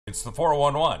It's the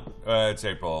 411. It's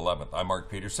April 11th. I'm Mark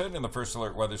Peterson in the First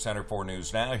Alert Weather Center for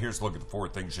News Now. Here's a look at the four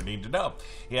things you need to know.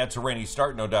 Yeah, it's a rainy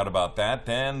start, no doubt about that.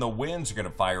 Then the winds are going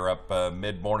to fire up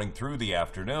mid-morning through the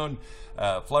afternoon.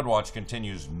 Flood watch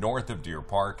continues north of Deer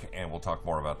Park, and we'll talk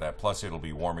more about that. Plus, it'll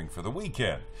be warming for the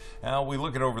weekend. Now, we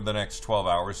look at over the next 12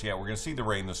 hours. Yeah, we're going to see the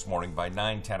rain this morning by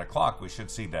 9, 10 o'clock. We should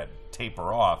see that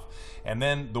taper off. And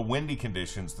then the windy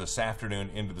conditions this afternoon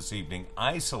into this evening.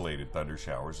 Isolated thunder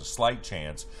showers, a slight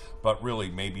chance, but really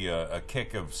maybe a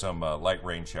kick of some light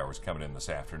rain showers coming in this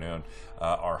afternoon.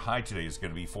 Our high today is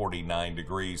going to be 49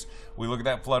 degrees. We look at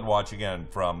that flood watch again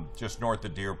from just north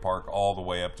of Deer Park all the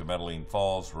way up to Medellin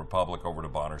Falls, Republic, over to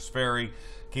Bonners Ferry.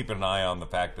 Keeping an eye on the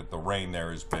fact that the rain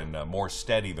there has been more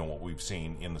steady than what we've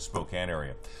seen in the Spokane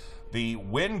area. The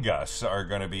wind gusts are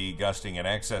going to be gusting in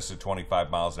excess of 25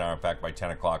 miles an hour. In fact, by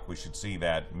 10 o'clock, we should see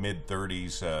that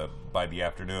mid-30s by the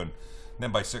afternoon. And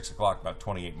then by 6 o'clock, about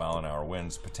 28 mile an hour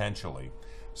winds potentially.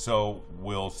 So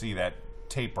we'll see that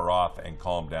taper off and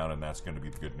calm down, and that's going to be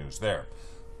the good news there.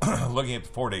 Looking at the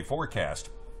 4-day forecast,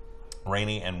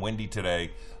 rainy and windy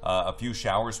today. A few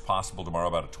showers possible tomorrow,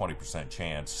 about a 20%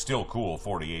 chance. Still cool,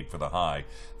 48 for the high.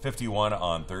 51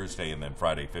 on Thursday, and then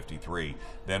Friday, 53.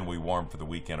 Then we warm for the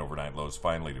weekend. Overnight lows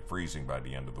finally to freezing by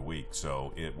the end of the week.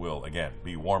 So it will, again,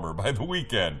 be warmer by the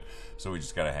weekend. So we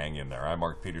just got to hang in there. I'm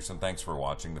Mark Peterson. Thanks for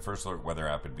watching. The First Alert Weather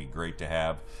app would be great to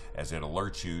have, as it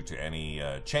alerts you to any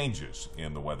changes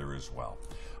in the weather as well.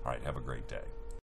 All right, have a great day.